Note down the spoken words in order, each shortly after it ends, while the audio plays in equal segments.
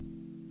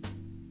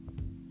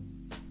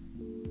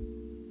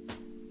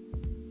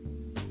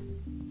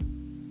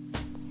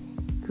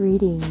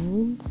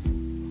Greetings.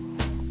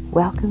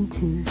 Welcome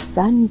to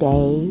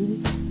Sunday,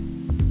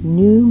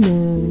 New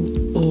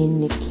Moon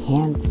in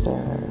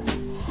Cancer.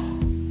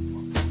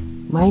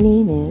 My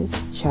name is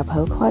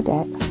Chapeau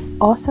Claudette,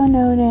 also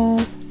known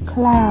as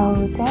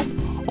Claudette.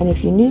 And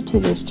if you're new to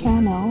this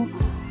channel,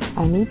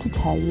 I need to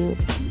tell you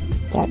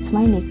that's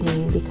my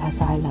nickname because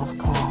I love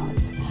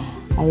clouds.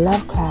 I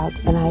love clouds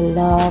and I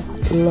love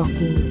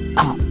looking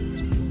up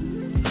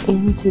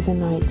into the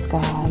night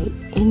sky,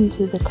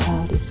 into the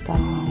cloudy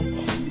sky,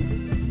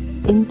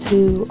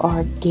 into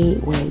our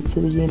gateway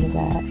to the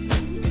universe.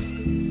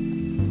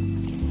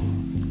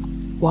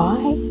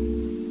 Why?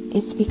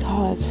 It's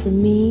because for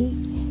me,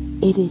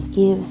 it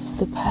gives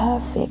the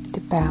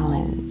perfect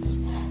balance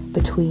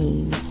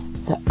between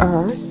the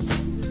earth,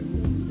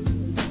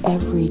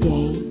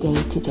 everyday,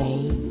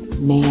 day-to-day,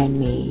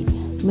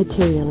 man-made,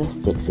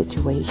 materialistic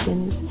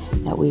situations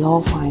that we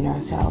all find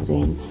ourselves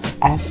in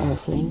as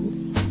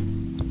earthlings,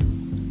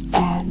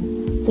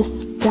 and the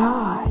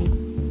sky,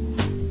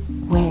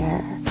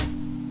 where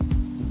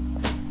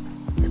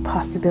the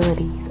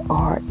possibilities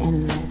are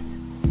endless.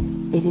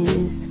 It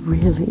is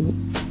really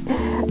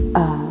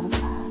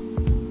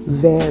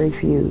very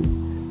few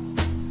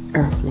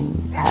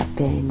earthlings have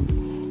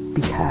been,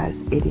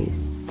 because it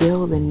is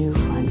still the new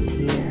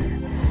frontier.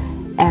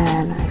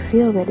 And I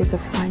feel that it's a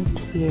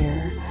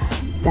frontier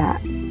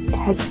that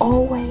has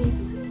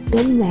always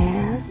been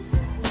there,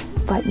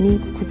 but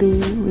needs to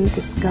be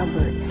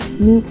rediscovered,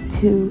 needs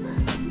to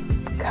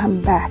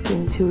come back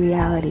into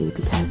reality,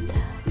 because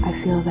I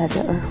feel that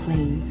the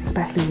earthlings,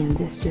 especially in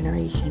this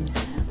generation,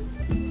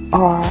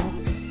 are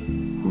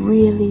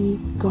really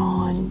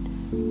gone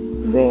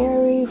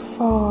very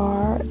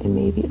far and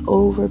maybe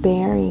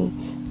overbearing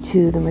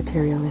to the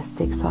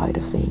materialistic side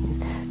of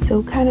things.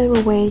 So kind of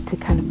a way to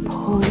kind of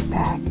pull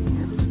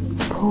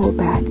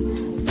back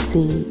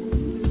the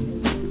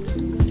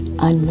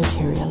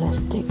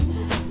unmaterialistic,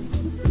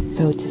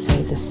 so to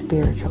say, the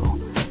spiritual,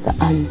 the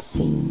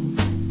unseen,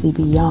 the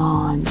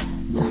beyond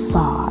the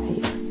five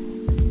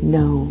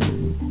known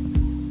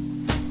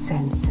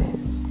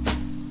senses.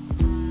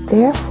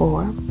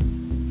 Therefore,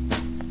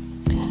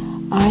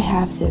 I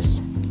have this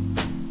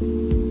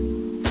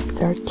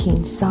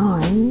 13th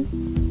sign,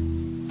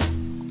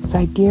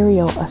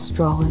 sidereal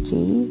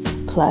astrology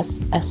plus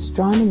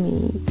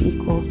astronomy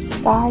equals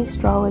sky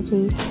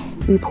astrology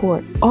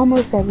report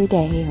almost every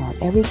day or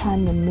every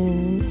time the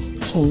moon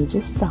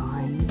changes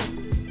signs,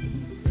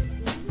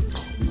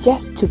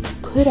 just to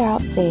put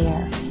out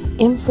there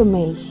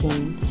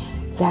information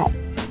that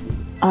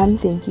I'm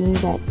thinking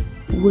that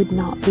would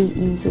not be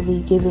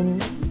easily given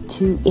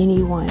to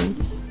anyone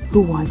who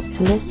wants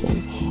to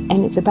listen.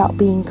 And it's about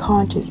being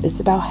conscious.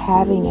 It's about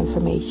having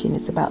information.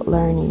 It's about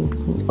learning,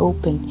 being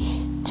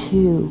open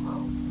to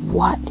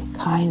what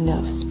kind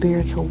of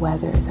spiritual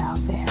weather is out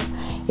there.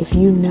 If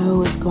you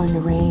know it's going to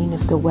rain,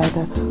 if the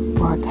weather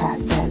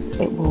broadcast says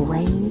it will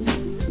rain,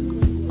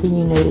 then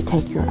you know to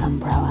take your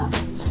umbrella.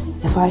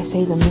 If I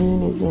say the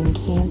moon is in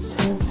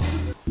Cancer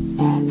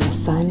and the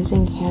sun is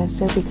in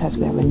Cancer because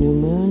we have a new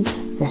moon,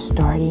 they're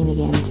starting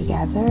again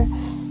together,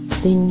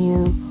 then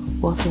you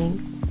will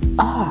think,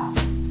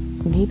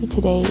 maybe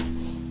today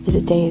is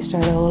a day to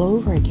start all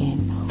over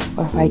again.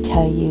 Or if I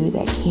tell you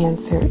that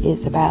Cancer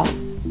is about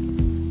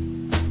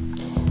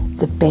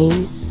the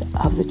base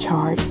of the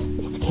chart,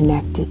 it's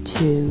connected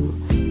to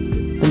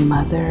the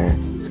mother,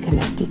 it's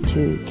connected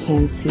to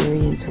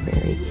Cancerians are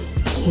very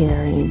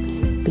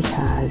caring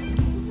because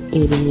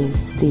it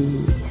is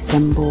the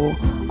symbol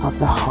of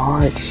the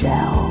hard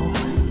shell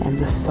and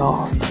the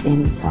soft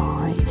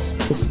inside,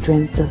 the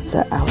strength of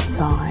the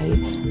outside,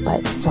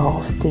 but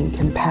soft and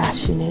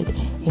compassionate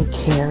and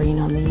caring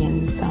on the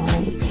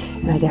inside.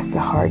 And I guess the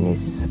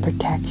hardness is the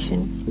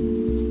protection.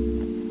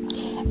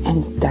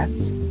 And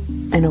that's,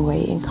 in a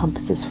way,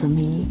 encompasses for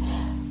me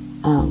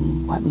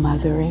what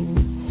mothering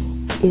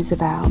is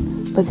about.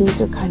 But these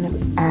are kind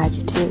of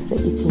adjectives that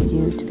you can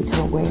use to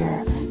become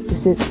aware.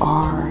 This is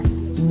our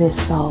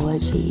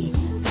mythology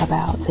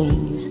about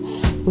things.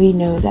 We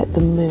know that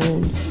the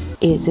moon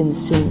is in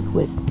sync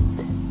with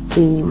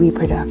the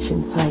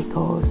reproduction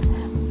cycles.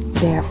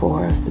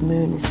 Therefore, if the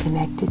moon is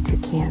connected to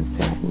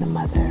Cancer and the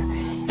mother,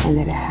 and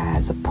that it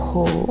has a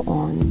pull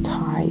on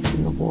tides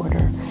in the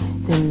water,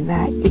 then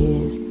that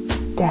is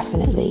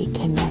definitely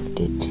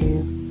connected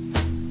to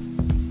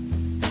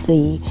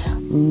the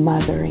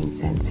mothering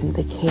sense and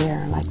the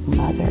care, like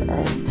Mother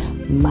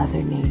Earth,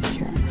 Mother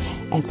Nature.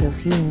 And so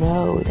if you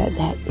know that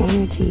that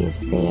energy is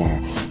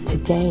there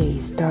today,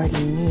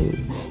 starting new,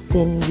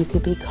 then you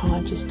could be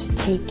conscious to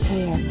take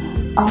care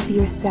of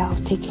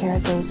yourself, take care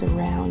of those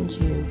around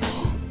you,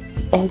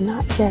 and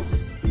not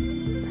just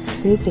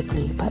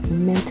physically, but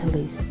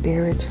mentally,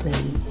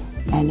 spiritually,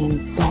 and in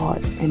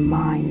thought and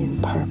mind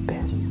and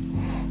purpose.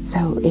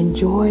 So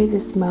enjoy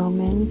this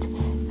moment.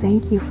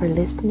 Thank you for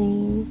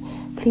listening.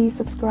 Please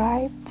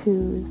subscribe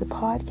to the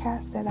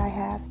podcast that I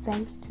have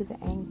thanks to the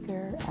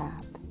Anchor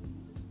app.